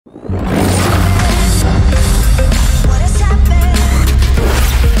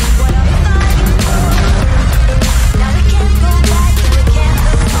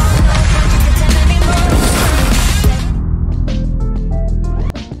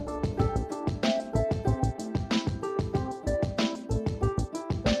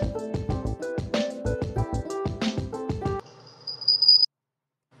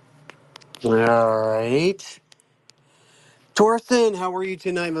All right. Torsten, how are you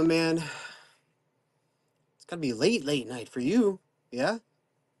tonight, my man? It's gotta be late night for you. Yeah?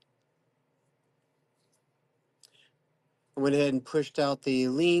 I went ahead and pushed out the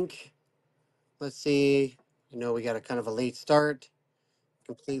link. Let's see. I know we got a kind of a late start.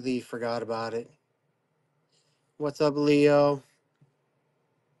 Completely forgot about it. What's up, Leo?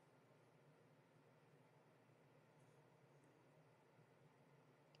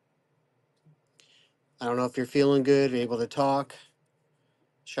 I don't know if you're feeling good, able to talk.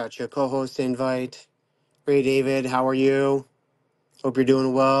 Shot you a co-host invite. Ray David, how are you? Hope you're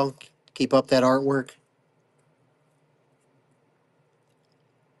doing well. Keep up that artwork.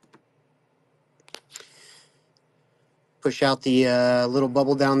 Push out the little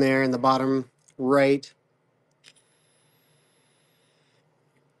bubble down there in the bottom right.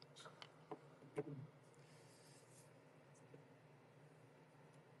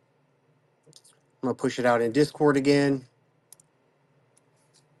 I'm gonna push it out in Discord again.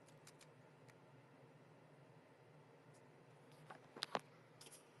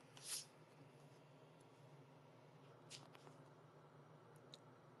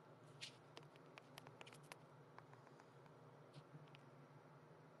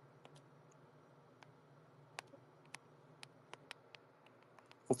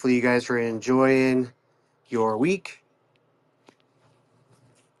 Hopefully you guys are enjoying your week.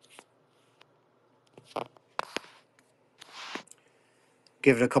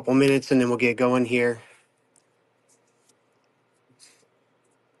 Give it a couple minutes and then we'll get going here.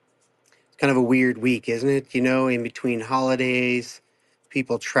 It's kind of a weird week, isn't it? You know, in between holidays,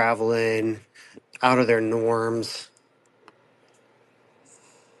 people traveling out of their norms.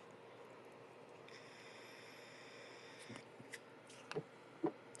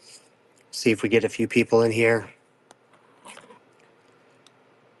 See if we get a few people in here.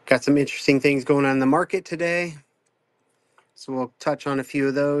 Got some interesting things going on in the market today. So we'll touch on a few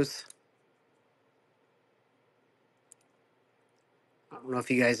of those. I don't know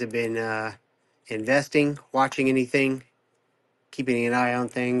if you guys have been investing, watching anything, keeping an eye on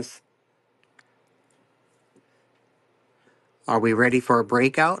things. Are we ready for a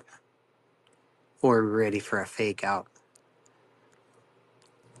breakout or are we ready for a fake out?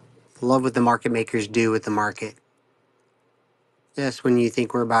 Love what the market makers do with the market. Just when you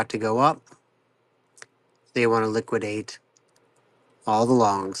think we're about to go up, they want to liquidate all the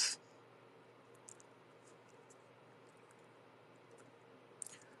longs.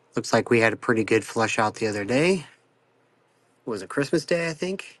 Looks like we had a pretty good flush out the other day. Was it Christmas Day, I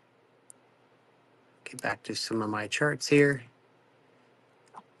think? Get back to some of my charts here.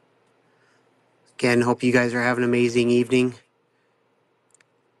 Again, hope you guys are having an amazing evening.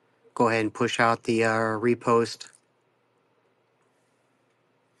 Go ahead and push out the repost.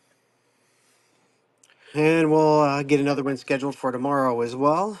 And we'll get another one scheduled for tomorrow as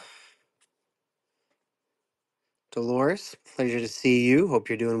well. Dolores, pleasure to see you. Hope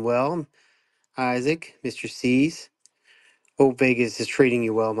you're doing well. Isaac, Mr. C's. Hope Vegas is treating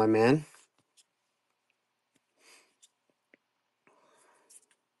you well, my man.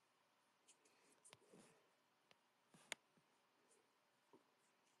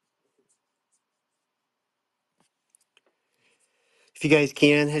 If you guys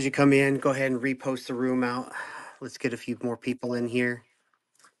can, as you come in, go ahead and repost the room out. Let's get a few more people in here.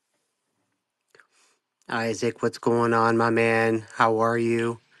 Isaac, what's going on, my man? How are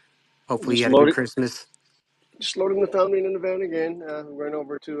you? Hopefully you Just had a good loaded, Christmas. just loading the family in the van again. We're going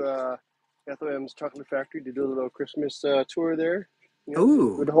over to Ethel M's Chocolate Factory to do a little Christmas tour there. You know,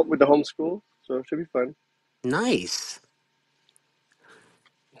 Ooh, with the homeschool, so it should be fun. nice.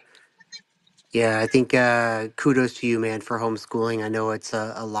 Yeah, I think kudos to you, man, for homeschooling. I know it's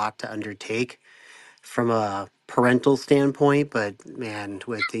a lot to undertake from a parental standpoint, but man,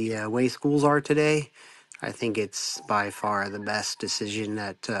 with the way schools are today, I think it's by far the best decision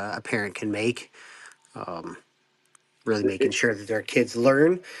that a parent can make. Um, really It, making it, sure that their kids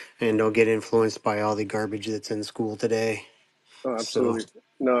learn and don't get influenced by all the garbage that's in school today. oh, So, absolutely.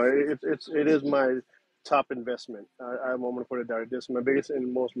 No, it is my top investment. I'm going to put it down. This is my biggest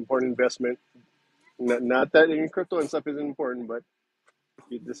and most important investment. Not that any crypto and stuff isn't important, but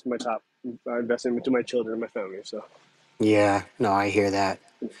this is my top investment into my children and my family. So, yeah, no, I hear that.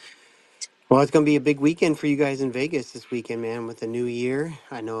 Well, it's going to be a big weekend for you guys in Vegas this weekend, man, with the new year.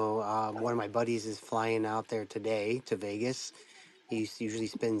 I know one of my buddies is flying out there today to Vegas. Usually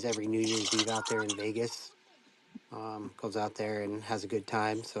spends every New Year's Eve out there in Vegas. Goes out there and has a good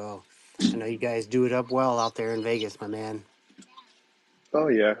time. So I know you guys do it up well out there in Vegas, my man. oh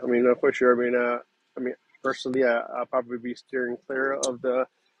yeah, I mean for sure. I mean, personally, I'll probably be steering clear of the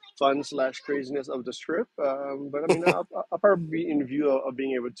fun slash craziness of the strip. But I mean, I'll probably be in view of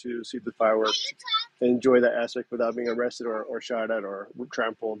being able to see the fireworks, enjoy that aspect without being arrested or shot at or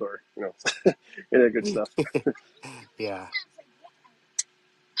trampled or any good stuff. Yeah.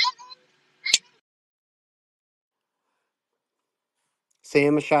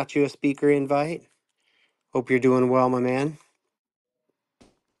 Sam, I shot you a speaker invite. Hope you're doing well, my man.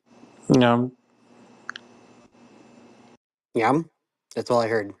 No, Yum. That's all I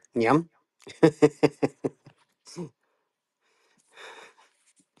heard. Yum.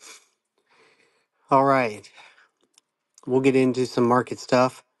 All right. We'll get into some market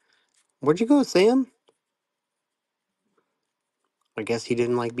stuff. Where'd you go, Sam? I guess he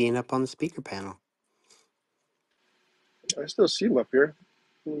didn't like being up on the speaker panel. I still see him up here.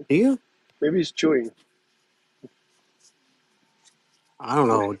 Do you? Maybe he's chewing. I don't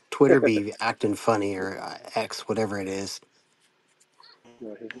know. Twitter be acting funny or X, whatever it is.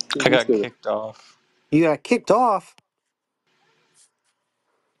 No, I he's got still there. kicked off. You got kicked off.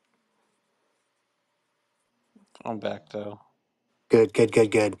 I'm back though. Good, good,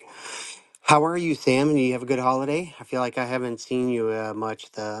 good, good. How are you, Sam? Do you have a good holiday? I feel like I haven't seen you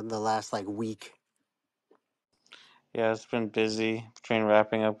much the last like week. Yeah, it's been busy between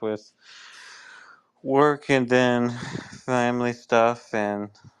wrapping up with work and then family stuff and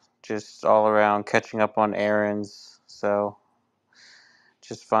just all around catching up on errands. So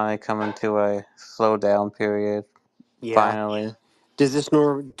just finally coming to a slow down period. Yeah. Finally. Does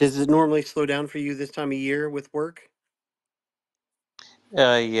it normally slow down for you this time of year with work?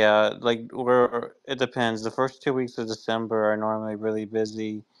 Yeah, like we're it depends. The first 2 weeks of December are normally really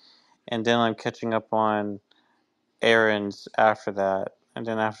busy, and then I'm catching up on errands after that, and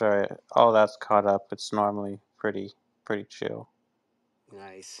then after all that's caught up, it's normally pretty chill.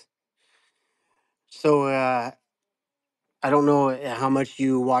 Nice. So I don't know how much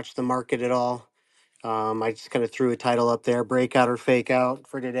you watch the market at all. I just kind of threw a title up there, breakout or fake out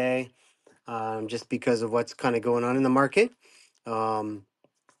for today, just because of what's kind of going on in the market. Um,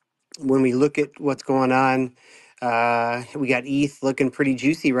 when we look at what's going on, we got ETH looking pretty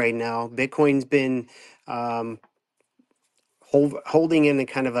juicy right now. Bitcoin's been um, holding in a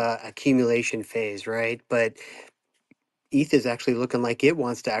kind of a accumulation phase, right? But ETH is actually looking like it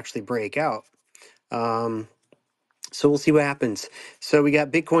wants to actually break out. Um, So we'll see what happens. So we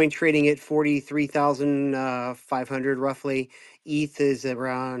got Bitcoin trading at 43,500 roughly. ETH is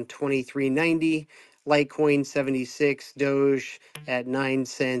around 2390. Litecoin 76. Doge at 9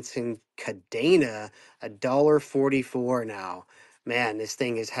 cents. And Cadena $1.44 now. Man, this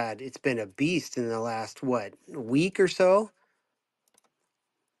thing it's been a beast in the last, what, week or so?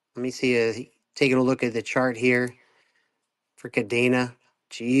 Let me see, taking a look at the chart here for Cadena.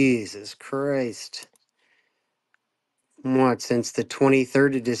 Jesus Christ. What, since the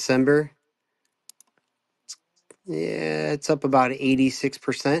 23rd of December? Yeah, it's up about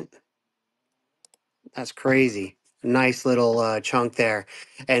 86%. That's crazy. Nice little chunk there.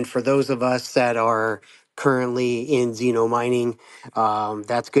 And for those of us that are currently in Xeno mining,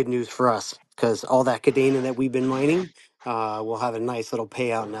 that's good news for us because all that Cadena that we've been mining will have a nice little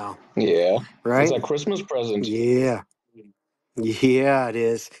payout now, Yeah, it's right? a Christmas present. Yeah. Yeah, it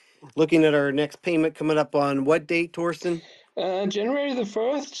is. Looking at our next payment coming up on what date, Torsten? January the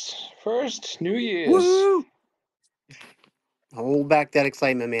 1st, New Year's. Woo! Hold back that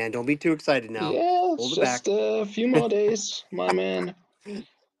excitement, man. Don't be too excited now. Yeah, it's Hold it just back. a few more days, my man.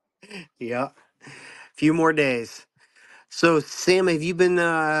 Yeah. Few more days. So Sam, have you been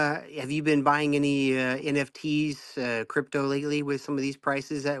buying any NFTs, crypto lately with some of these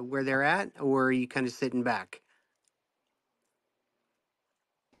prices at where they're at, or are you kind of sitting back?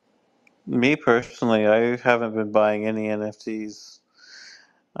 Me personally, I haven't been buying any NFTs.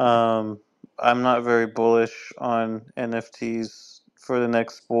 Um, I'm not very bullish on NFTs for the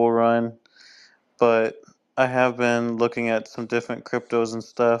next bull run, but I have been looking at some different cryptos and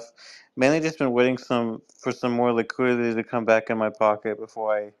stuff. Mainly just been waiting for some more liquidity to come back in my pocket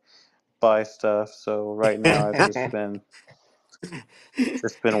before I buy stuff. So right now I've just been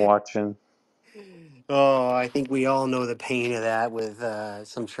watching. Oh, I think we all know the pain of that with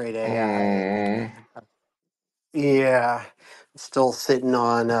some trade AI, and Mm, yeah, still sitting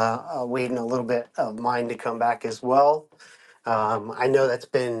on waiting a little bit of mine to come back as well. I know that's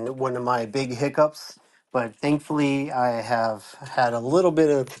been one of my big hiccups, but thankfully I have had a little bit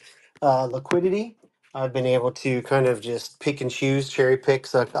of liquidity. I've been able to kind of just pick and choose, cherry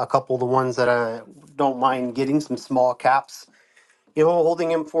picks a couple of the ones that I don't mind getting some small caps. Holding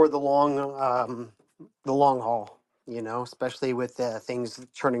them for the long haul. You know, especially with things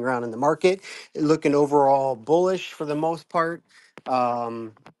turning around in the market, looking overall bullish for the most part.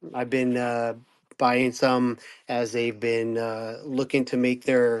 Um, I've been buying some as they've been looking to make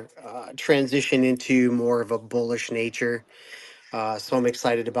their transition into more of a bullish nature. So I'm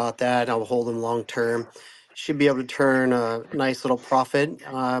excited about that. I'll hold them long term. Should be able to turn a nice little profit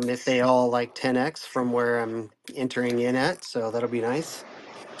if they all like 10x from where I'm entering in at. So that'll be nice.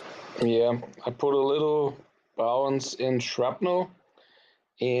 Yeah, I put a little balance in shrapnel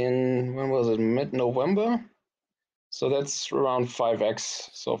in, when was it, mid-November? So that's around 5x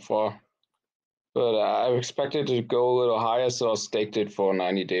so far. But I expected to go a little higher, so I staked it for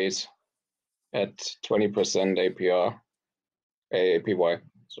 90 days at 20% APR, APY,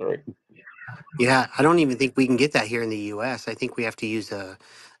 sorry. Yeah, I don't even think we can get that here in the US. I think we have to use a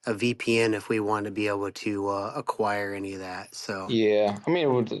VPN if we want to be able to acquire any of that. So, Yeah, I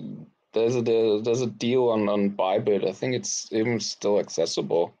mean, there's a deal on Bybit. I think it's even still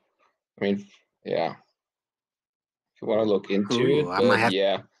accessible. I mean, yeah, if you want to look into ooh, it, I might but have.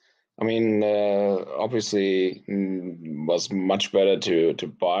 yeah, I mean, obviously, was much better to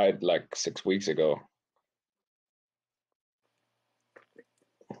buy it like 6 weeks ago.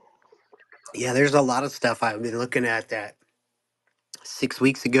 Yeah, there's a lot of stuff I've been looking at that 6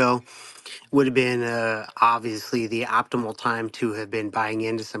 weeks ago would have been obviously the optimal time to have been buying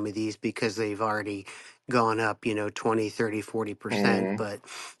into some of these because they've already gone up, 20, 30, 40%. Mm, But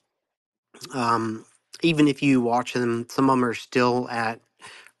um, even if you watch them, some of them are still at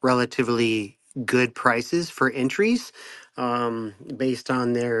relatively good prices for entries based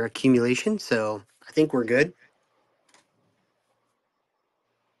on their accumulation. So I think we're good.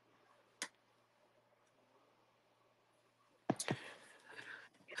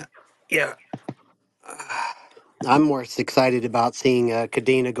 Yeah. I'm more excited about seeing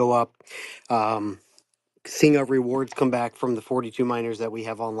Cadena go up, um, seeing our rewards come back from the 42 miners that we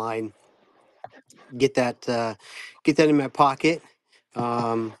have online. Get that, get that in my pocket,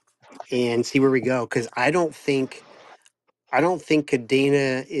 um, and see where we go. Because I don't think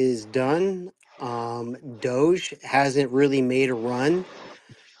Cadena is done. Doge hasn't really made a run,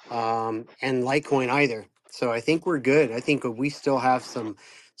 and Litecoin either. So I think we're good. I think we still have some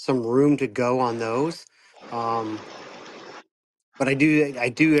room to go on those. Um, but I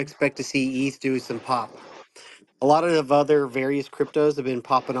do expect to see ETH do some pop. A lot of other various cryptos have been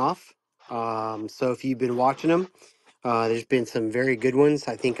popping off. So if you've been watching them, there's been some very good ones.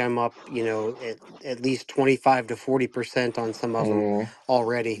 I think I'm up, at least 25 to 40% on some of them mm,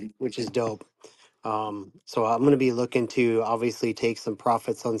 already, which is dope. So I'm going to be looking to obviously take some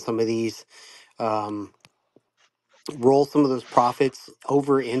profits on some of these, um, roll some of those profits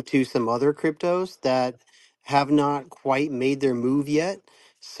over into some other cryptos that have not quite made their move yet,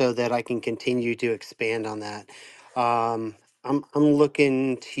 so that I can continue to expand on that. I'm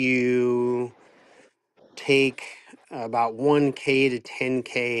looking to take about 1K to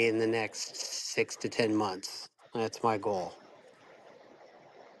 10K in the next 6 to 10 months. That's my goal,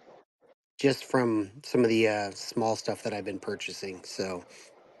 just from some of the small stuff that I've been purchasing. So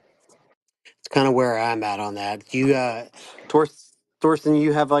it's kind of where I'm at on that. You, Thorsten,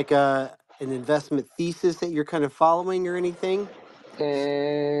 you have like an investment thesis that you're kind of following or anything?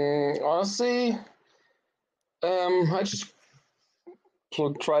 honestly, I just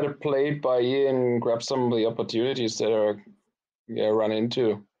try to play it by ear and grab some of the opportunities that are, yeah, run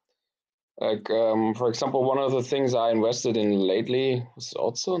into. Like, for example, one of the things I invested in lately was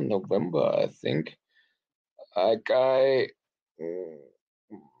also in November, I think. Like, mm,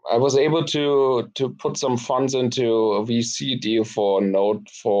 I was able to put some funds into a VC deal for a node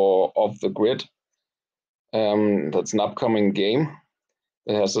for Off the Grid. That's an upcoming game.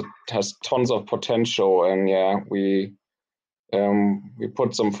 It has tons of potential, and yeah, we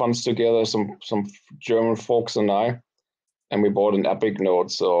put some funds together, some German folks and I, and we bought an Epic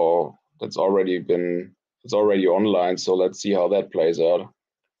node. So it's already online. So let's see how that plays out.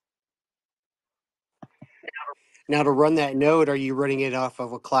 Now, to run that node, are you running it off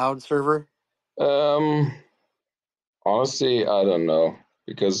of a cloud server? Um, honestly, I don't know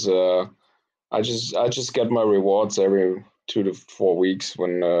because I just get my rewards every 2 to 4 weeks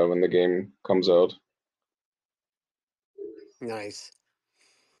when the game comes out. Nice.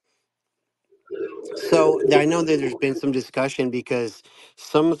 So I know that there's been some discussion because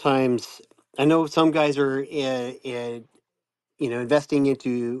sometimes I know some guys are, investing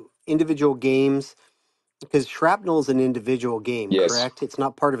into individual games because Shrapnel is an individual game, Yes. correct? It's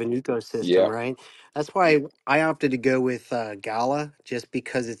not part of an ecosystem, Yeah. right? That's why I opted to go with Gala, just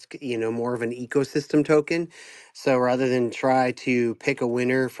because it's more of an ecosystem token. So rather than try to pick a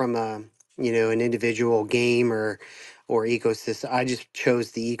winner from an individual game or ecosystem. I just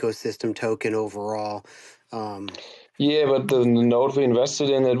chose the ecosystem token overall. Um, Yeah, but the node we invested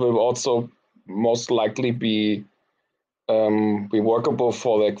in, it will also most likely be workable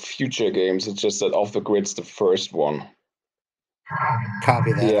for like future games. It's just that Off the Grid's the first one.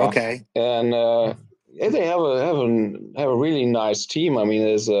 Copy that. Yeah, Okay. and yeah, they have a really nice team. I mean,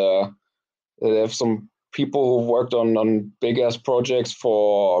 they have some people who worked on big ass projects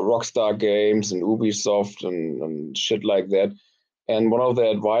for Rockstar Games and Ubisoft and shit like that. And one of the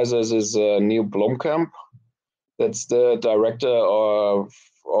advisors is Neil Blomkamp. That's the director of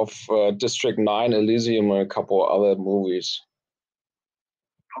District 9, Elysium, and a couple other movies.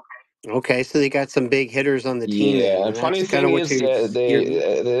 Okay. So they got some big hitters on the team then, Yeah, and and funny that's kind of thing what is,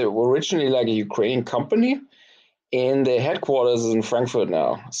 they were originally like a Ukrainian company, and their headquarters is in Frankfurt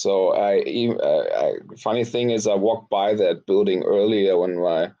now. So funny thing is, I walked by that building earlier when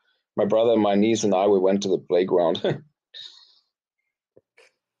my brother, my niece, and I we went to the playground.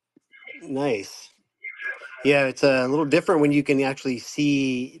 nice. Yeah, it's a little different when you can actually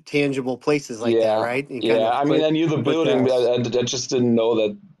see tangible places like that, Yeah, right? And kind yeah. of I mean, I knew the put building, but the I just didn't know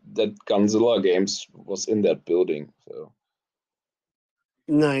that Gunzilla Games was in that building. So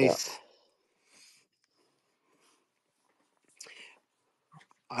yeah. nice.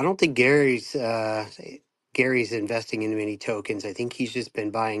 I don't think Gary's investing in many tokens. I think he's just been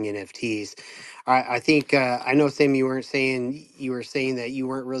buying NFTs. I think I know Sam. You were saying that you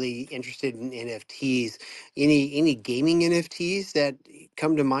weren't really interested in NFTs. Any gaming NFTs that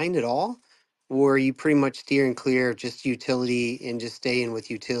come to mind at all, or are you pretty much steering clear of just utility and just staying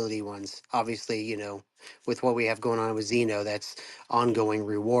with utility ones? Obviously, with what we have going on with Zeno, that's ongoing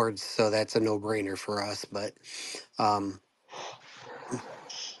rewards, so that's a no brainer for us. But um,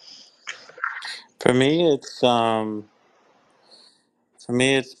 For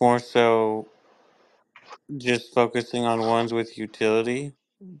me, it's more so just focusing on ones with utility.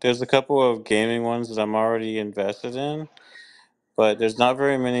 There's a couple of gaming ones that I'm already invested in, but there's not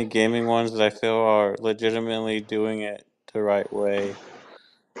very many gaming ones that I feel are legitimately doing it the right way.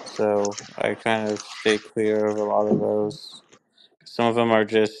 So I kind of stay clear of a lot of those. Some of them are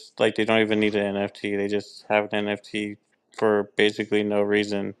just like they don't even need an NFT. They just have an NFT for basically no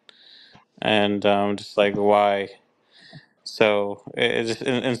reason, and just like why. So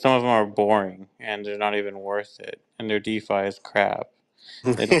and some of them are boring, and they're not even worth it, and their DeFi is crap.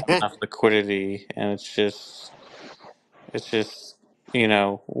 They don't have enough liquidity, and it's just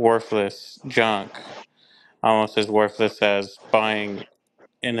worthless junk, almost as worthless as buying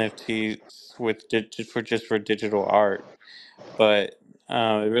NFTs for digital art. But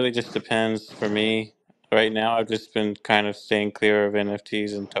it really just depends for me. Right now, I've just been kind of staying clear of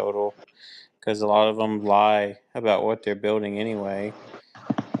NFTs in total because a lot of them lie about what they're building anyway.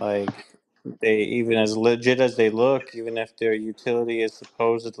 Like they even as legit as they look, even if their utility is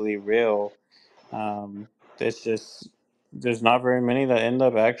supposedly real, it's just there's not very many that end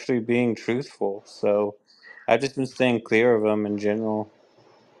up actually being truthful. So I've just been staying clear of them in general.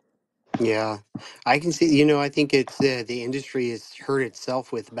 Yeah, I can see. I think it's the industry has hurt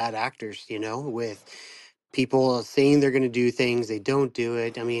itself with bad actors. With people saying they're going to do things, they don't do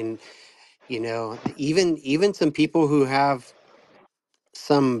it. I mean, even some people who have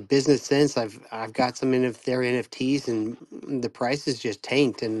some business sense. I've got some of their NFTs, and the price is just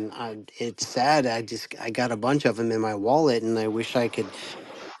tanked, and it's sad. I got a bunch of them in my wallet, and I wish I could,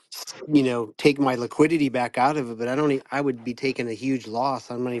 take my liquidity back out of it. But I don't. I would be taking a huge loss.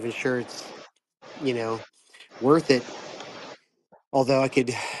 I'm not even sure it's you know worth it. Although I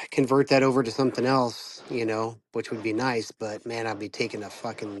could convert that over to something else, which would be nice, but man, I'd be taking a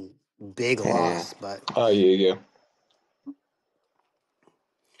fucking big Mm. loss. But Oh yeah, yeah.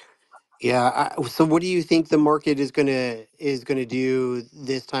 yeah, so what do you think the market is gonna do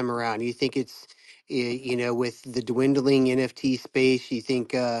this time around? You think it's with the dwindling NFT space, you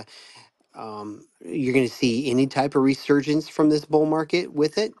think you're gonna see any type of resurgence from this bull market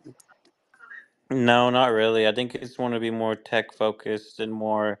with it? No, not really. I think it's want to be more tech focused and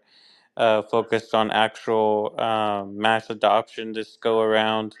more focused on actual mass adoption this go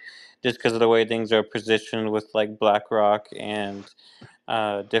around, just because of the way things are positioned with like BlackRock and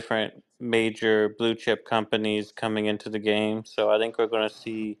different major blue chip companies coming into the game. So I think we're going to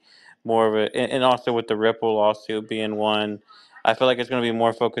see more of it, and also with the Ripple lawsuit being one, I feel like it's going to be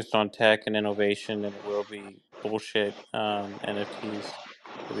more focused on tech and innovation than it will be bullshit NFTs,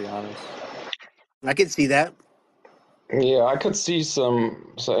 to be honest. I could see that. Yeah, I could see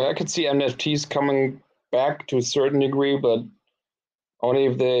some. So I could see NFTs coming back to a certain degree, but only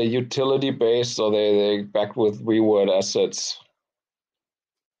if they're utility based or they backed with reward assets.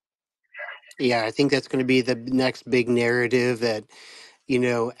 Yeah, I think that's going to be the next big narrative that,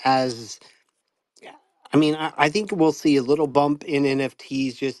 as I mean, I think we'll see a little bump in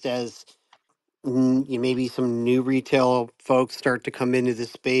NFTs just as maybe some new retail folks start to come into the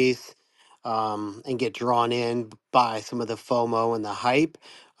space and get drawn in by some of the FOMO and the hype.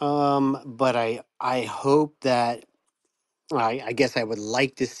 But I hope that I guess I would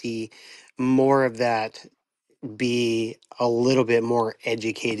like to see more of that be a little bit more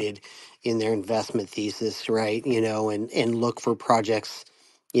educated in their investment thesis, right? And look for projects,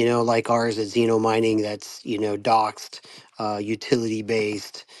 like ours at Xeno Mining that's, doxed, utility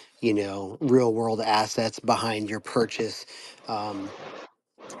based, real world assets behind your purchase. Um,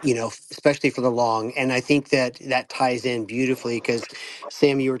 especially for the long. And I think that that ties in beautifully because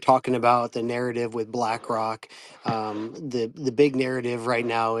Sam, you were talking about the narrative with BlackRock. The big narrative right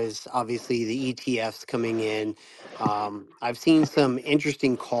now is obviously the ETFs coming in. I've seen some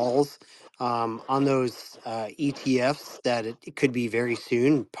interesting calls on those ETFs that it could be very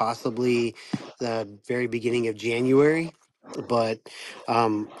soon, possibly the very beginning of January. But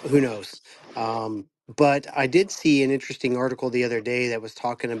who knows? But I did see an interesting article the other day that was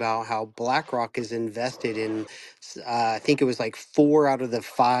talking about how BlackRock is invested in, I think it was like 4 out of the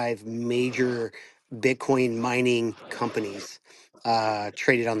 5 major Bitcoin mining companies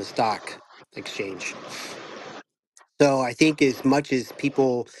traded on the stock exchange. So I think as much as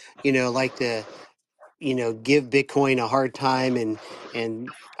people, like to, give Bitcoin a hard time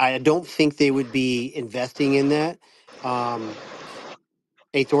and I don't think they would be investing in that. Um,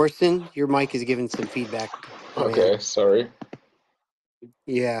 Hey, Thorsten, your mic is giving some feedback, my man. Okay, sorry.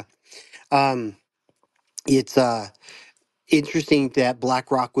 Yeah. Um, it's interesting that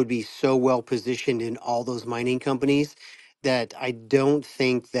BlackRock would be so well positioned in all those mining companies that I don't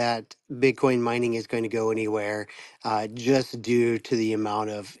think that Bitcoin mining is going to go anywhere just due to the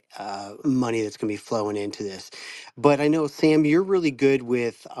amount of money that's going to be flowing into this. But I know, Sam, you're really good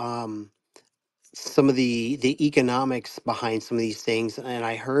with some of the economics behind some of these things, and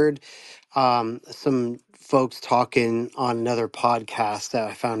I heard some folks talking on another podcast that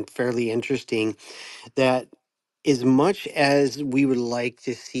I found fairly interesting that as much as we would like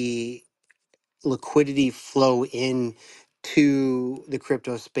to see liquidity flow in to the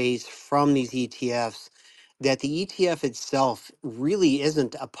crypto space from these ETFs, that the ETF itself really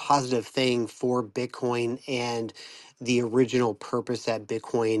isn't a positive thing for Bitcoin and the original purpose that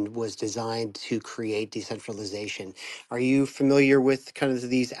Bitcoin was designed to create decentralization. Are you familiar with kind of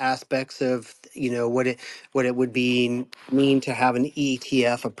these aspects of, what it would be mean to have an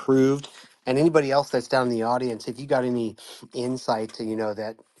ETF approved? And anybody else that's down in the audience, if you got any insight to,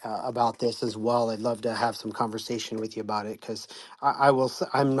 that about this as well, I'd love to have some conversation with you about it because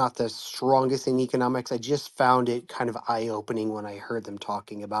I'm not the strongest in economics. I just found it kind of eye opening when I heard them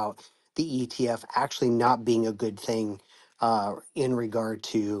talking about the ETF actually not being a good thing in regard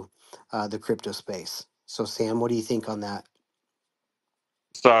to the crypto space. So, Sam, what do you think on that?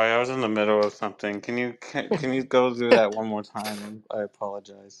 Sorry, I was in the middle of something. Can you go through that one more time? I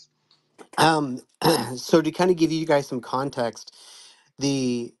apologize. Um, so, to kind of give you guys some context,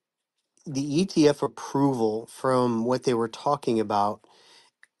 the the ETF approval from what they were talking about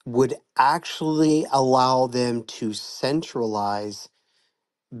would actually allow them to centralize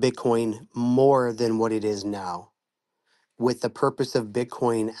Bitcoin more than what it is now, with the purpose of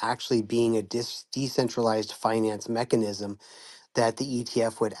Bitcoin actually being a decentralized finance mechanism, that the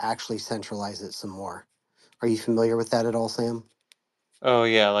ETF would actually centralize it some more. Are you familiar with that at all, Sam? Oh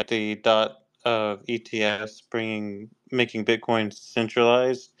yeah, like the dot of ETFs making Bitcoin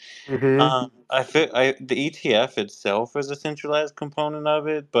centralized. Mm-hmm. The ETF itself is a centralized component of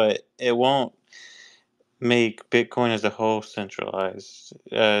it, but it won't make Bitcoin as a whole centralized.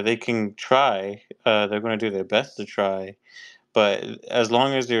 They can try. They're going to do their best to try, but as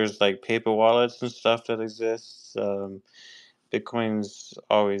long as there's like paper wallets and stuff that exists, Bitcoin's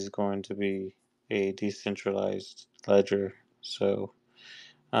always going to be a decentralized ledger. So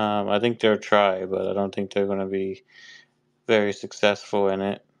I think they'll try, but I don't think they're going to be very successful in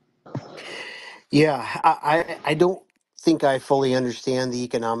it. Yeah, I don't think I fully understand the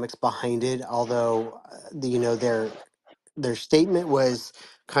economics behind it, although their statement was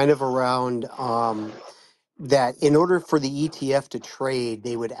kind of around that in order for the ETF to trade,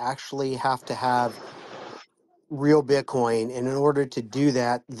 they would actually have to have real Bitcoin. And in order to do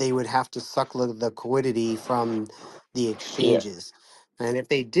that, they would have to suck the liquidity from the Yeah. exchanges. And if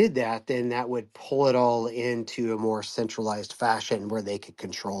they did that, then that would pull it all into a more centralized fashion where they could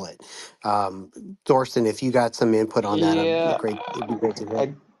control it. Um, Thorsten, if you got some input on that, Yeah, it'd be great to hear.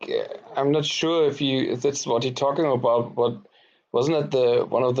 I, I'm not sure if that's what you're talking about, but wasn't it the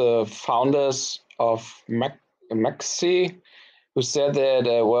one of the founders of Maxi who said that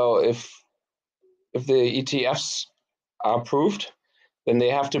well, if the ETFs are approved, then they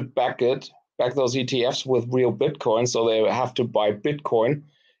have to back those ETFs with real Bitcoin. So they have to buy Bitcoin,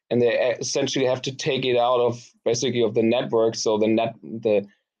 and they essentially have to take it out of basically of the network. So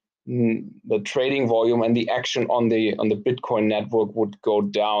the trading volume and the action on the Bitcoin network would go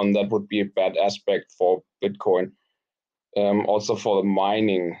down. That would be a bad aspect for Bitcoin. Also for the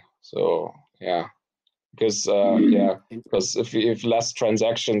mining. So yeah, because because if less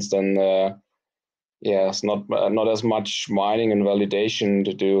transactions, then yeah, it's not as much mining and validation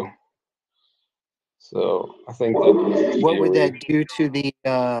to do. So I think that What would theory. that do to the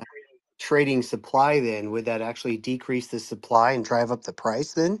trading supply then? Would that actually decrease the supply and drive up the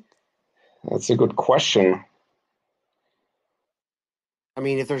price then? That's a good question. I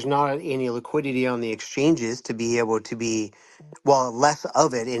mean, if there's not any liquidity on the exchanges to be able to be, well, less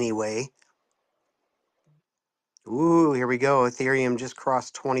of it anyway. Ooh, here we go. Ethereum just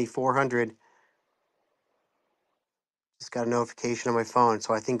crossed 2,400. Just got a notification on my phone.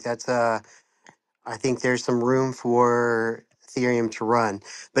 So I think there's some room for Ethereum to run.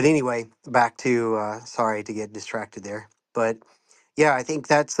 But anyway, back to, sorry to get distracted there. But yeah, I think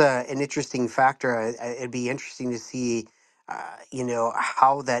that's an interesting factor. It'd be interesting to see,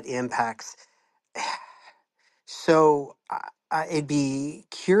 how that impacts. So I'd be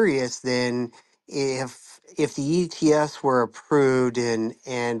curious then if the ETFs were approved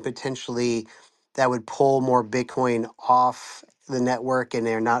and potentially that would pull more Bitcoin off the network and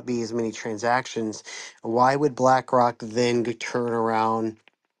there not be as many transactions. Why would BlackRock then turn around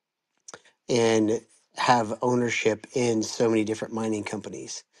and have ownership in so many different mining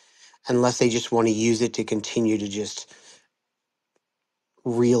companies? Unless they just want to use it to continue to just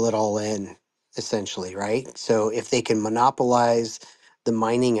reel it all in, essentially, right? So if they can monopolize the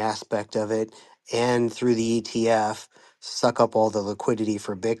mining aspect of it and through the ETF suck up all the liquidity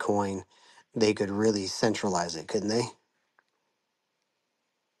for Bitcoin, they could really centralize it, couldn't they?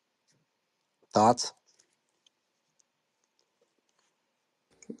 Thoughts?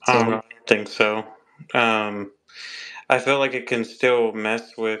 I So don't think so. Um, I feel like it can still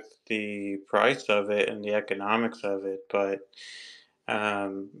mess with the price of it and the economics of it, but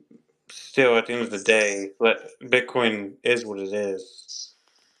um, still, at the end of the day, Bitcoin is what it is.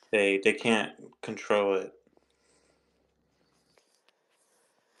 They can't control it.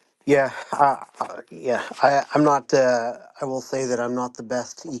 yeah, yeah. I'm not. I will say that I'm not the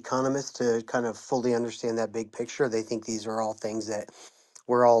best economist to kind of fully understand that big picture. They think these are all things that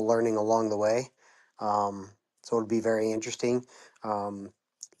we're all learning along the way. So it'll be very interesting. Um,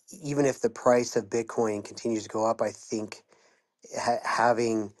 Even if the price of Bitcoin continues to go up, I think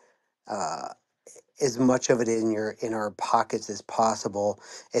having uh, as much of it in our pockets as possible,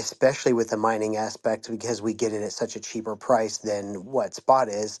 especially with the mining aspect, because we get it at such a cheaper price than what spot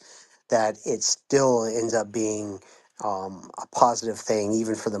is, that it still ends up being a positive thing,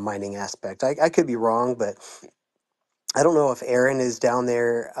 even for the mining aspect. I could be wrong, but I don't know if Aaron is down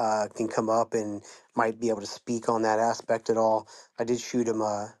there, can come up and might be able to speak on that aspect at all. I did shoot him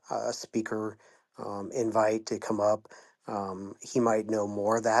a speaker invite to come up. He might know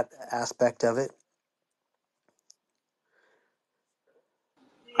more of that aspect of it.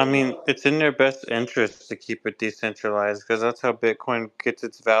 I mean, it's in their best interest to keep it decentralized because that's how Bitcoin gets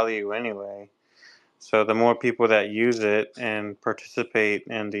its value anyway. So the more people that use it and participate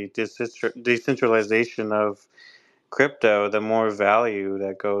in the decentralization of crypto, the more value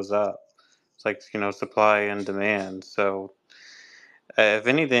that goes up. It's like, supply and demand. So if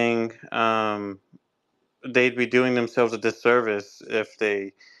anything, they'd be doing themselves a disservice if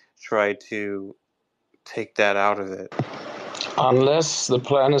they try to take that out of it. Unless the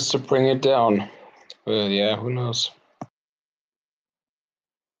plan is to bring it down. Well, yeah, who knows?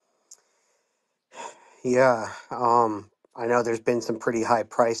 Yeah, I know there's been some pretty high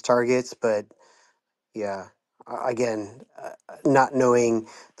price targets, but yeah, again, not knowing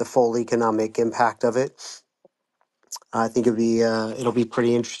the full economic impact of it, I think it'll be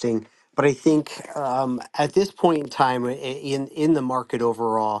pretty interesting. But I think at this point in time in the market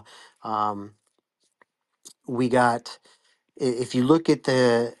overall, um, we got if you look at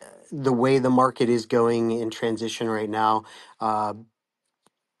the way the market is going in transition right now, uh,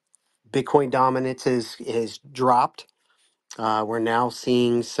 Bitcoin dominance is dropped. We're now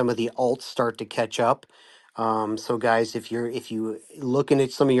seeing some of the alts start to catch up. So guys, if you looking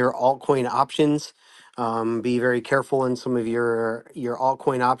at some of your altcoin options, be very careful in some of your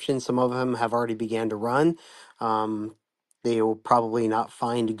altcoin options. Some of them have already began to run. They will probably not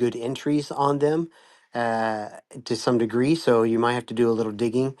find good entries on them. to some degree. So you might have to do a little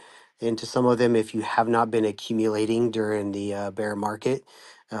digging into some of them if you have not been accumulating during the bear market,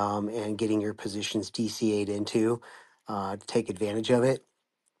 and getting your positions DCA'd into to take advantage of it.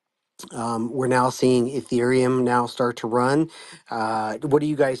 We're now seeing Ethereum now start to run. What do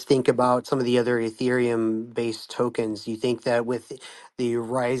you guys think about some of the other Ethereum based tokens? Do you think that with the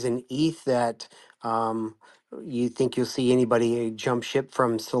rise in ETH that you think you'll see anybody jump ship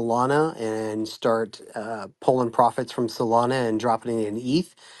from Solana and start pulling profits from Solana and dropping it in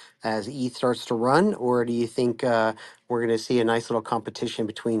ETH as ETH starts to run? Or do you think we're going to see a nice little competition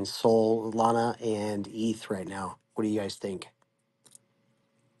between Solana and ETH right now? What do you guys think?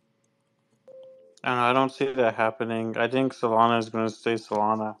 And I don't see that happening. I think Solana is going to stay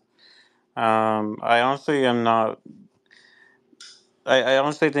Solana. I honestly am not. I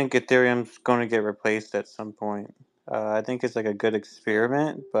honestly think Ethereum's going to get replaced at some point. I think it's like a good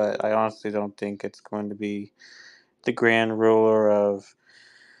experiment, but I honestly don't think it's going to be the grand ruler of,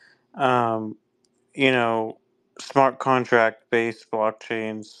 um, you know, smart contract based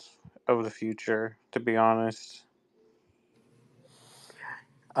blockchains of the future, to be honest.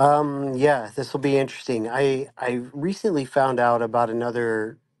 Yeah, this will be interesting. I recently found out about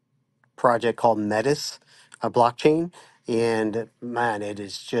another project called Metis, a blockchain, and man, it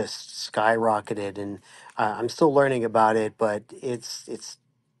is just skyrocketed. And I'm still learning about it, but it's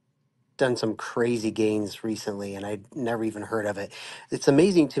done some crazy gains recently, and I'd never even heard of it. It's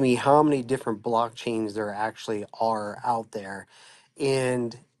amazing to me how many different blockchains there actually are out there,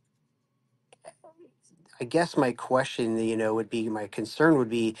 and I guess my question, would be my concern would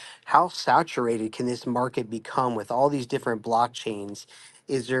be how saturated can this market become with all these different blockchains?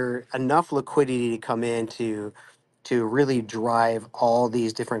 Is there enough liquidity to come in to really drive all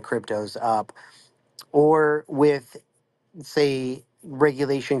these different cryptos up? Or with, say,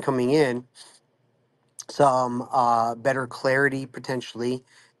 regulation coming in, some better clarity potentially,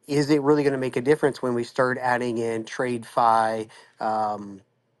 is it really going to make a difference when we start adding in TradeFi, um,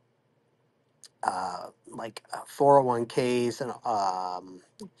 like 401ks and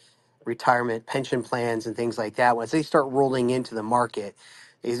retirement pension plans and things like that? Once they start rolling into the market,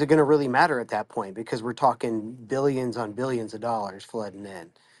 is it going to really matter at that point? Because we're talking billions on billions of dollars flooding in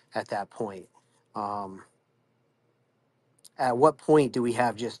at that point. Um, at what point do we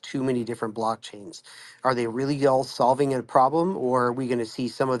have just too many different blockchains? Are they really all solving a problem, or are we going to see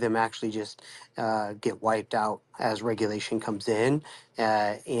some of them actually just get wiped out as regulation comes in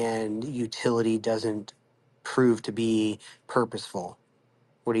and utility doesn't prove to be purposeful?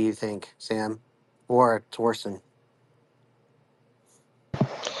 What do you think, Sam or Torsten?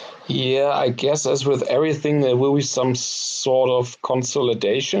 Yeah, I guess as with everything, there will be some sort of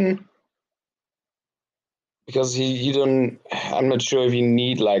consolidation because you don't. I'm not sure if you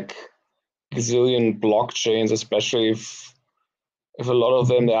need like gazillion blockchains, especially if a lot of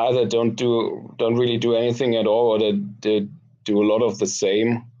them they either don't really do anything at all, or they do a lot of the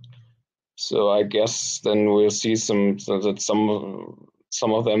same. So I guess then we'll see some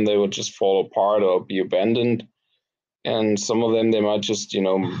of them they would just fall apart or be abandoned, and some of them they might just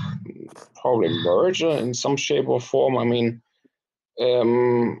probably merge in some shape or form. I mean,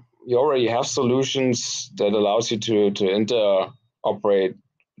 you already have solutions that allows you to interoperate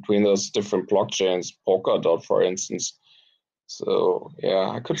between those different blockchains, Polkadot, for instance. So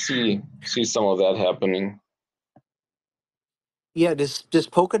yeah, I could see some of that happening. Yeah, does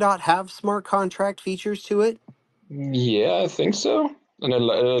Polkadot have smart contract features to it? Yeah, I think so, and it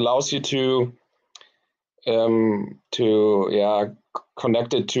allows you to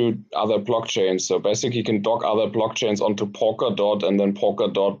connect it to other blockchains. So basically, you can dock other blockchains onto Polkadot, and then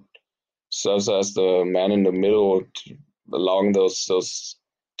Polkadot serves as the man in the middle, allowing those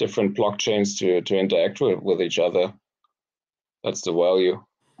different blockchains to interact with each other. That's the value.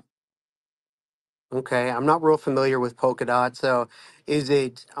 Okay, I'm not real familiar with Polkadot, so is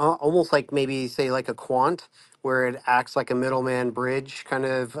it almost like maybe say like a quant, where it acts like a middleman bridge, kind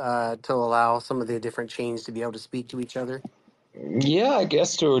of to allow some of the different chains to be able to speak to each other? Yeah, I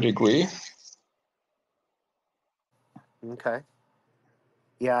guess to a degree. Okay.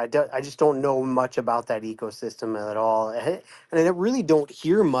 Yeah, I just don't know much about that ecosystem at all, and I really don't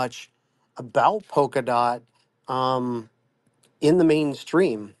hear much about Polkadot in the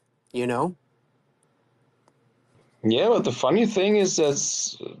mainstream. You know. Yeah, but the funny thing is that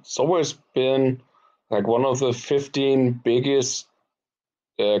it's always been like one of the 15 biggest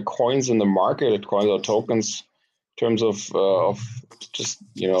coins in the market, coins or tokens, in terms of just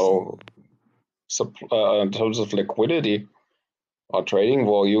in terms of liquidity or trading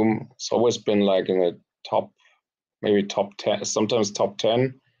volume. It's always been like in the top, maybe top 10, sometimes top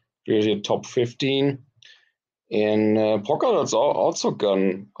 10, usually top 15. In Polkadot's also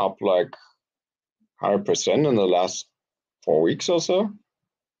gone up like 100% in the last 4 weeks or so.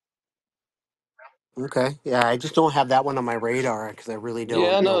 Okay. Yeah, I just don't have that one on my radar because I really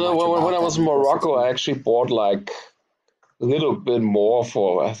Yeah, don't know no. much When about I that was in Morocco, I ecosystem. actually bought like a little bit more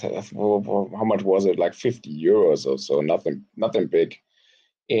for how much was it? Like 50 euros or so. Nothing big.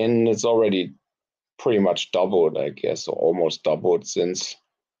 And it's already pretty much doubled, I guess, or almost doubled since.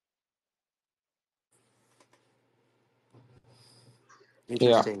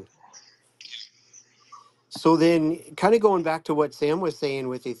 Yeah. Interesting. So then, kind of going back to what Sam was saying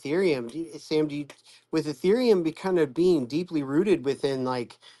with Ethereum, Sam, with Ethereum be kind of being deeply rooted within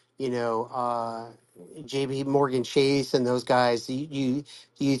like, you know, JP Morgan Chase and those guys, do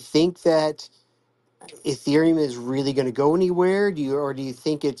you think that Ethereum is really going to go anywhere? Or do you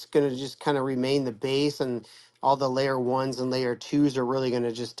think it's going to just kind of remain the base and all the layer ones and layer twos are really going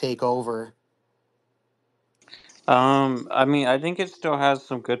to just take over? I mean, I think it still has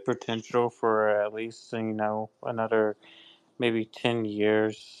some good potential for at least, another maybe 10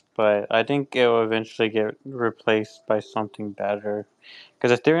 years, but I think it will eventually get replaced by something better.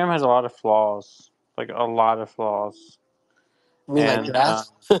 Because Ethereum has a lot of flaws, like a lot of flaws. I mean, like And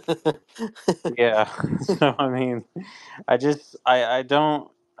gas. yeah, so I mean,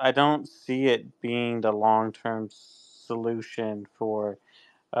 I don't see it being the long term solution for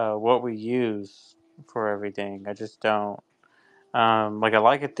what we use for everything. I just don't. Like I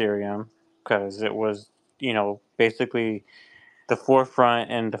like Ethereum because it was, basically the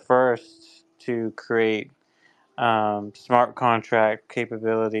forefront and the first to create smart contract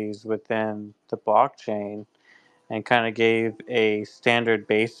capabilities within the blockchain and kind of gave a standard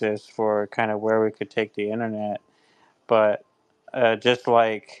basis for kind of where we could take the internet. But just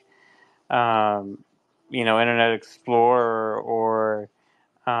like, um, Internet Explorer or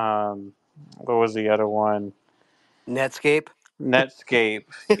what was the other one? Netscape. Netscape,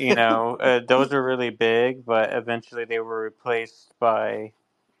 those are really big, but eventually they were replaced by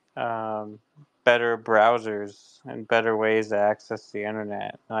um, better browsers and better ways to access the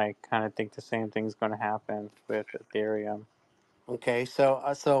internet. I kind of think the same thing's going to happen with Ethereum. Okay,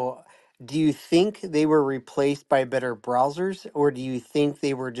 so do you think they were replaced by better browsers, or do you think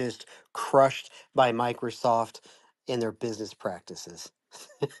they were just crushed by Microsoft in their business practices?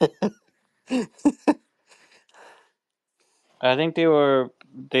 I think they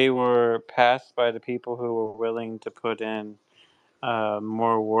were passed by the people who were willing to put in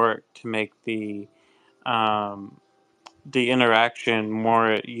more work to make um, the interaction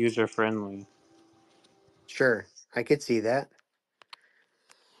more user friendly. Sure, I could see that.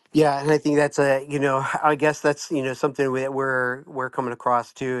 Yeah, and I think that's I guess that's something that we're coming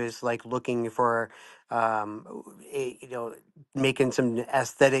across too is like looking for, making some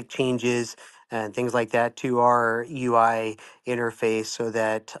aesthetic changes and things like that to our UI interface so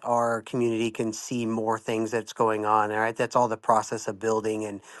that our community can see more things that's going on. All right, that's all the process of building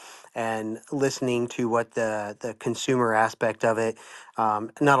and listening to what the consumer aspect of it.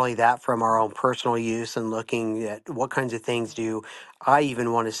 Not only that, from our own personal use and looking at what kinds of things do I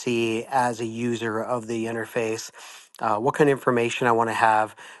even want to see as a user of the interface. What kind of information I want to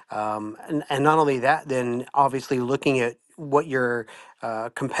have, and not only that, then obviously looking at what your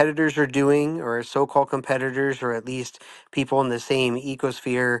competitors are doing, or so-called competitors, or at least people in the same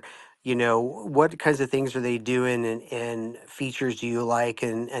ecosphere. What kinds of things are they doing, and features do you like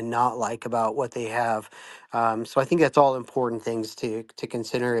and not like about what they have? So I think that's all important things to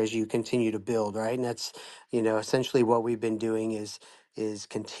consider as you continue to build, right? And that's essentially what we've been doing is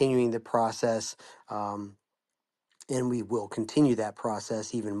continuing the process, and we will continue that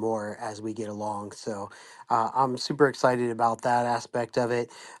process even more as we get along. So I'm super excited about that aspect of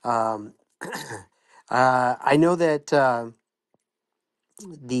it. Um, I know that.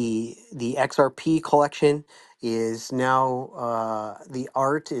 The XRP collection is now, the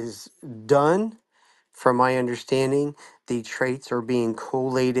art is done. From my understanding, the traits are being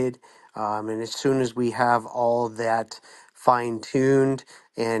collated, and as soon as we have all that fine tuned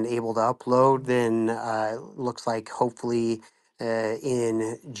and able to upload, then looks like hopefully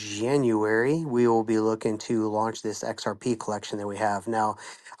in January we will be looking to launch this XRP collection that we have now.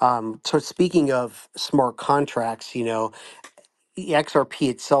 So speaking of smart contracts, the XRP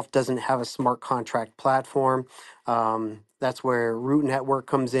itself doesn't have a smart contract platform. That's where Root Network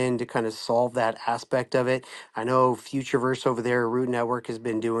comes in to kind of solve that aspect of it. I know Futureverse over there, Root Network has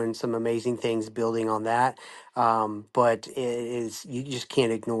been doing some amazing things building on that. But you just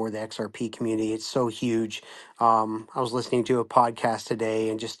can't ignore the XRP community. It's so huge. I was listening to a podcast today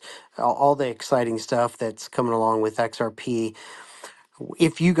and just all the exciting stuff that's coming along with XRP.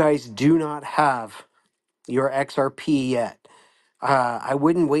 If you guys do not have your XRP yet. I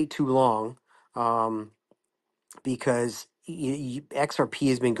wouldn't wait too long. Because XRP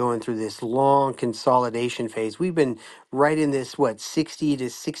has been going through this long consolidation phase. We've been right in this, what, 60 to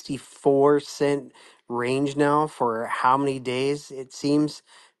 64 cent range now for how many days? It seems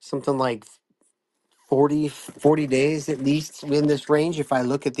something like 40 days at least in this range. If I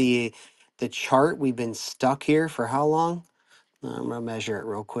look at the chart, we've been stuck here for how long? I'm gonna measure it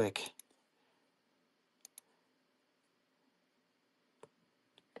real quick.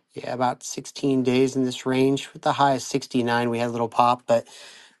 Yeah, about 16 days in this range. With the high of 69, we had a little pop, but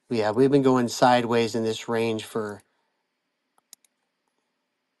yeah, we've been going sideways in this range for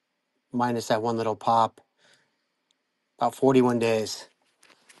minus that one little pop, about 41 days.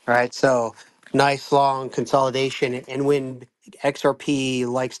 All right, so nice long consolidation. And when XRP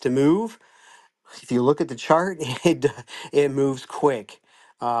likes to move, if you look at the chart, it moves quick.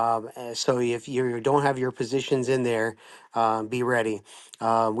 So if you don't have your positions in there, be ready.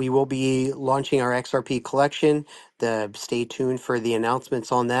 We will be launching our XRP collection. Stay tuned for the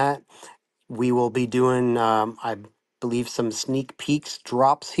announcements on that. We will be doing, I believe, some sneak peeks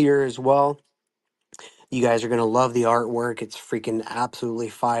drops here as well. You guys are going to love the artwork. It's freaking absolutely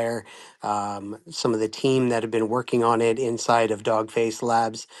fire. Some of the team that have been working on it inside of Dogface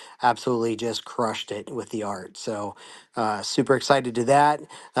Labs absolutely just crushed it with the art. So, super excited to that.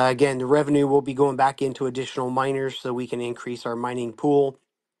 Again, the revenue will be going back into additional miners so we can increase our mining pool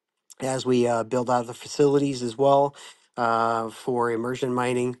as we build out the facilities as well for immersion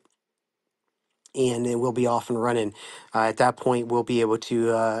mining, and it will be off and running. At that point, we'll be able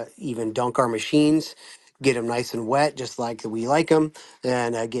to even dunk our machines, get them nice and wet, just like we like them,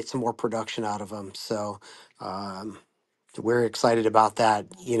 and get some more production out of them. So, um, we're excited about that.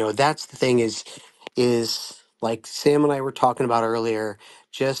 You know, that's the thing is like Sam and I were talking about earlier,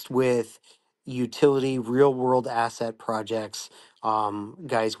 just with utility real world asset projects.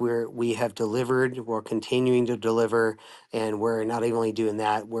 Guys, we have delivered, we're continuing to deliver, and we're not only doing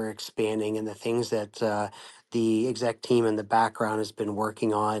that, we're expanding, and the things that the exec team in the background has been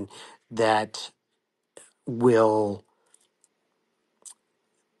working on that will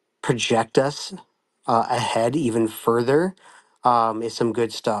project us ahead even further is some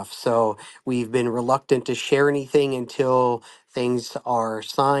good stuff. So we've been reluctant to share anything until things are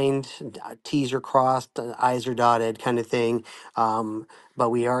signed, T's are crossed, I's are dotted, kind of thing.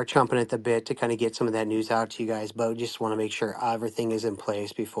 But we are chomping at the bit to kind of get some of that news out to you guys. But we just want to make sure everything is in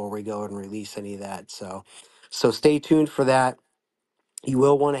place before we go and release any of that. So stay tuned for that. You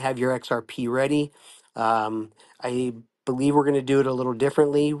will want to have your XRP ready. I believe we're going to do it a little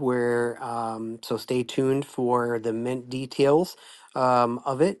differently where, so stay tuned for the mint details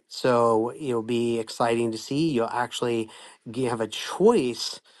of it. So it'll be exciting to see. You'll actually have a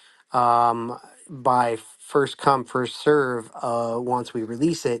choice by first come, first serve once we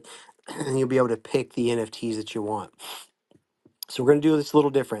release it. And you'll be able to pick the NFTs that you want. So we're going to do this a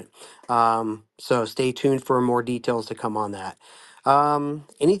little different. So stay tuned for more details to come on that.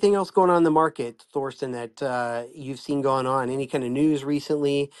 Anything else going on in the market, Thorsten, that you've seen going on? Any kind of news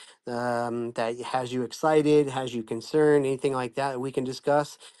recently that has you excited, has you concerned, anything like that we can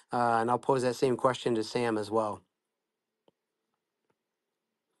discuss? And I'll pose that same question to Sam as well.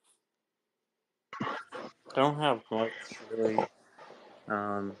 Don't have much really.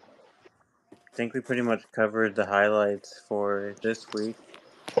 Um, I think we pretty much covered the highlights for this week.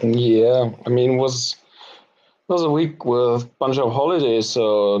 Yeah, I mean, was a week with a bunch of holidays,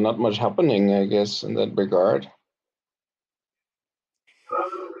 so not much happening, I guess, in that regard.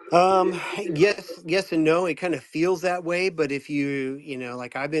 Yes and no. It kind of feels that way, but if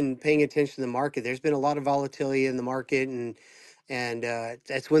like I've been paying attention to the market, there's been a lot of volatility in the market, and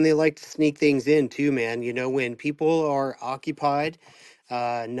that's when they like to sneak things in too, man. You know, when people are occupied,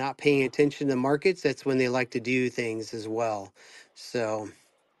 not paying attention to the markets, that's when they like to do things as well. So,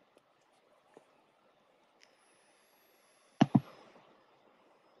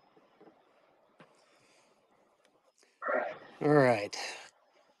 all right,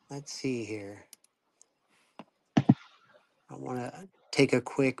 let's see here. I want to take a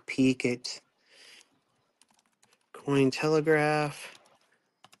quick peek at Cointelegraph.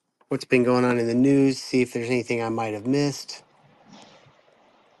 What's been going on in the news? See if there's anything I might have missed.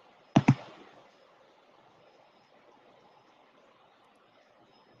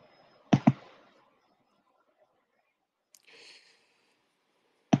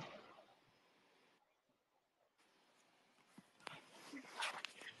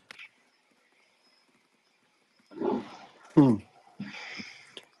 Hmm.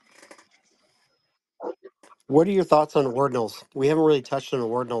 What are your thoughts on ordinals? We haven't really touched on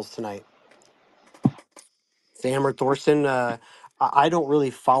ordinals tonight. Sam or Thorsten. I don't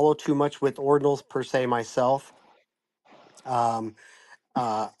really follow too much with ordinals per se myself, um,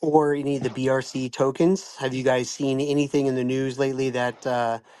 or any of the BRC tokens. Have you guys seen anything in the news lately that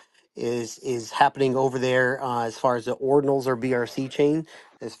is happening over there as far as the ordinals or BRC chain,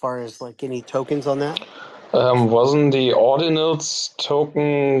 as far as like any tokens on that? Wasn't the Ordinals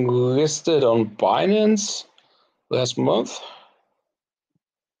token listed on Binance last month?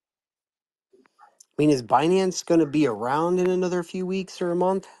 I mean, is Binance going to be around in another few weeks or a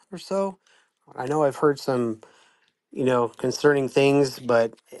month or so? I know I've heard some, concerning things,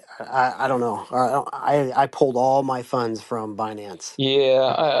 but I don't know. I pulled all my funds from Binance. Yeah,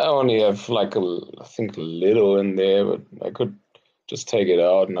 I only have like I think a little in there, but I could just take it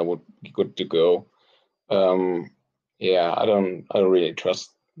out and I would be good to go. Yeah, I don't really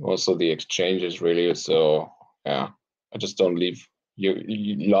trust also the exchanges really. So yeah, I just don't leave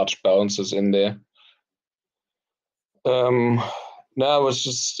large balances in there. No, it was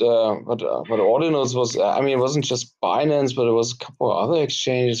just but Ordinals was I mean it wasn't just Binance, but it was a couple of other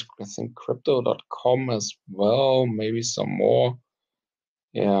exchanges. I think Crypto.com as well, maybe some more.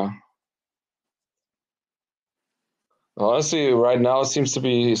 Yeah. Honestly, right now it seems to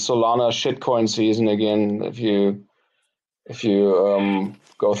be Solana shitcoin season again. If you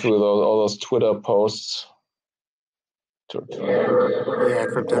go through all those Twitter posts, Yeah,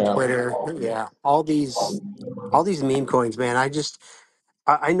 crypto yeah, Twitter. Yeah, all these meme coins, man.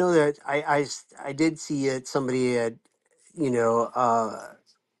 I know that I did see it. Somebody had, you know,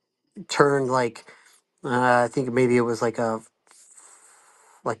 turned like I think maybe it was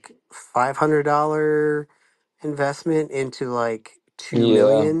like $500 investment into like two yeah,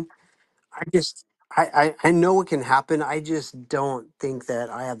 million. I just I know it can happen. I just don't think that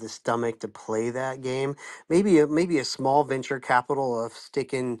I have the stomach to play that game. Maybe a small venture capital of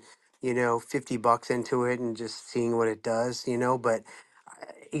sticking, $50 into it and just seeing what it does, but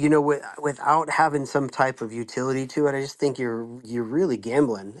without having some type of utility to it, I just think you're really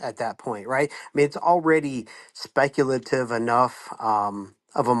gambling at that point, right? I mean, it's already speculative enough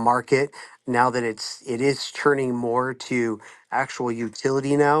of a market now that it is turning more to actual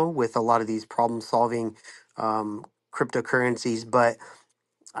utility now with a lot of these problem solving cryptocurrencies, but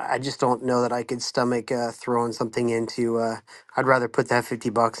I just don't know that I could stomach throwing something into. I'd rather put that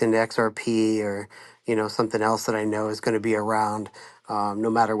 $50 into XRP or something else that I know is going to be around, no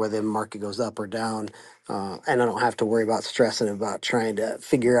matter whether the market goes up or down, and I don't have to worry about stressing about trying to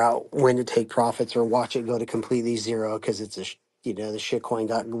figure out when to take profits or watch it go to completely zero because the shitcoin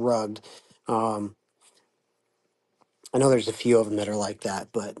got rugged. Um, I know there's a few of them that are like that,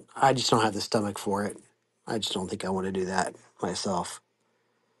 but I just don't have the stomach for it. I just don't think I want to do that myself.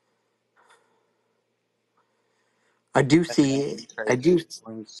 I do I don't see. I trade do.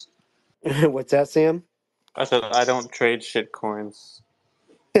 shitcoins. What's that, Sam? I said I don't trade shitcoins.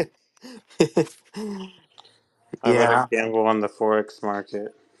 I rather Yeah, gamble on the forex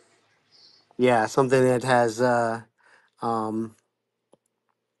market. yeah, something that has um,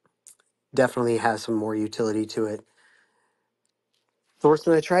 definitely has some more utility to it.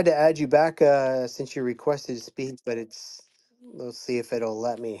 Thorsten, I tried to add you back since you requested to speak, but let's see if it'll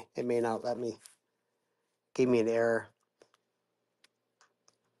let me. It may not let me. Gave me an error.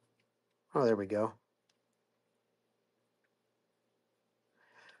 Oh, there we go.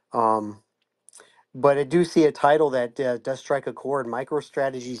 Um, but I do see a title that does strike a chord.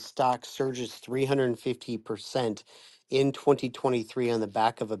 MicroStrategy stock surges 350% in 2023 on the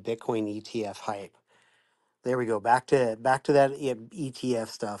back of a Bitcoin ETF hype. There we go. Back to that ETF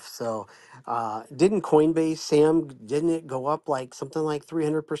stuff. So, didn't Coinbase, Sam, didn't it go up like something like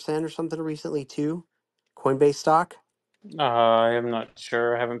 300% or something recently too? Coinbase stock? I am not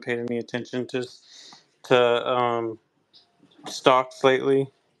sure. I haven't paid any attention to stocks lately,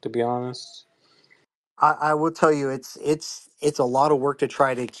 to be honest. I will tell you, it's a lot of work to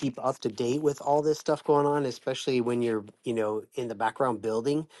try to keep up to date with all this stuff going on, especially when you're in the background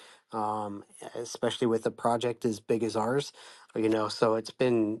building, especially with a project as big as ours, So it's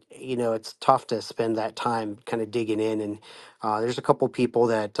tough to spend that time kind of digging in, and there's a couple people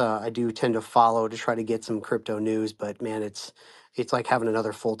that I do tend to follow to try to get some crypto news, but man, it's like having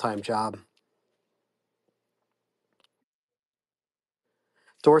another full time job.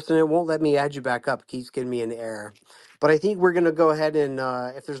 Thorsten, it won't let me add you back up. It keeps giving me an error. But I think we're going to go ahead and,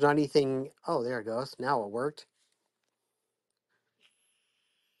 if there's not anything, oh, there it goes. Now it worked.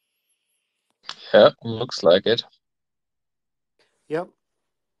 yeah, looks like it. Yep.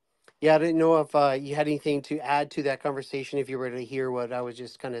 Yeah, I didn't know if you had anything to add to that conversation, if you were to hear what I was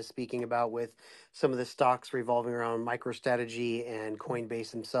just kind of speaking about with some of the stocks revolving around MicroStrategy and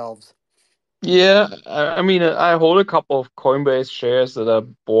Coinbase themselves. Yeah, I mean, I hold a couple of Coinbase shares that are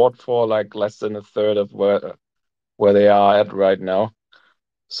bought for like less than a third of where they are at right now.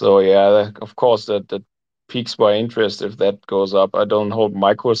 So yeah, of course that piques my interest if that goes up. I don't hold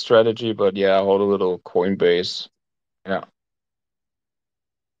MicroStrategy, but yeah, I hold a little Coinbase. Yeah.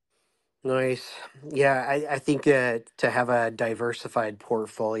 Nice. Yeah, I think to have a diversified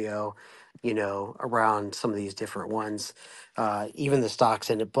portfolio, around some of these different ones, even the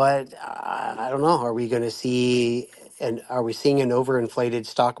stocks in it. But I don't know. Are we going to see, and are we seeing an overinflated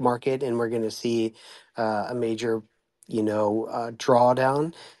stock market, and we're going to see a major,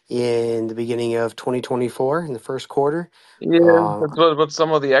 drawdown in the beginning of 2024 in the first quarter? Yeah, Uh, that's what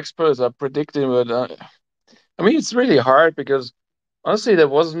some of the experts are predicting, but I mean, it's really hard because honestly, there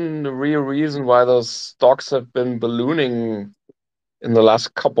wasn't a real reason why those stocks have been ballooning in the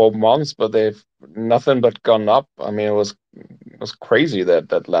last couple of months, but they've nothing but gone up. I mean, it was crazy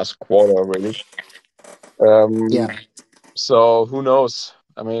that last quarter, really. yeah. So who knows?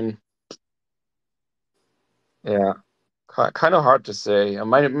 I mean, yeah, kind of hard to say. I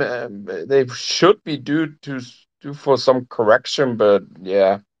might they should be due for some correction, but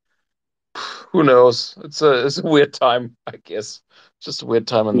yeah, who knows? It's a weird time, I guess. Just a weird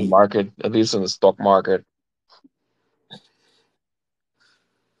time in the market, at least in the stock market.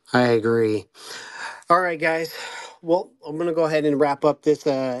 I agree. All right, guys. Well, I'm gonna go ahead and wrap up this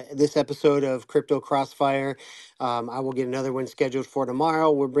episode of Crypto Crossfire. I will get another one scheduled for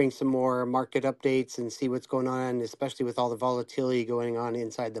tomorrow. We'll bring some more market updates and see what's going on, especially with all the volatility going on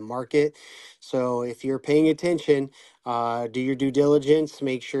inside the market. So, if you're paying attention, do your due diligence.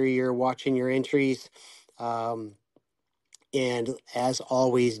 Make sure you're watching your entries. Um, and as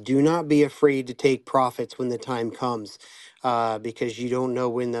always, do not be afraid to take profits when the time comes, because you don't know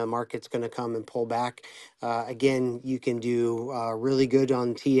when the market's going to come and pull back. Again, you can do really good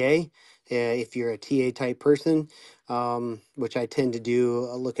on TA if you're a TA type person, which I tend to do,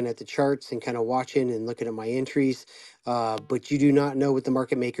 looking at the charts and kind of watching and looking at my entries. But you do not know what the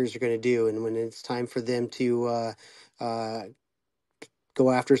market makers are going to do. And when it's time for them to uh,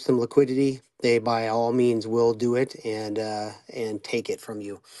 go after some liquidity, they by all means will do it and take it from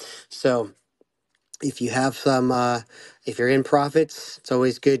you. So if you have some, if you're in profits, it's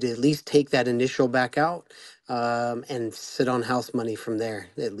always good to at least take that initial back out, and sit on house money from there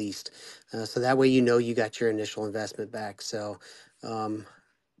at least. So that way you got your initial investment back. So um,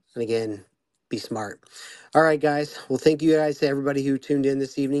 and again, be smart. All right, guys. Well, thank you guys to everybody who tuned in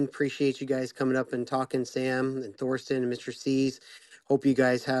this evening. Appreciate you guys coming up and talking, Sam and Thorsten and Mr. C's. Hope you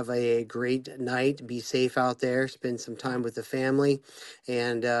guys have a great night. Be safe out there. Spend some time with the family.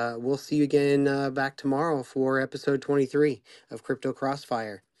 And we'll see you again back tomorrow for episode 23 of Crypto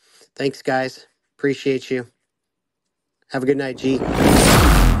Crossfire. Thanks, guys. Appreciate you. Have a good night, G.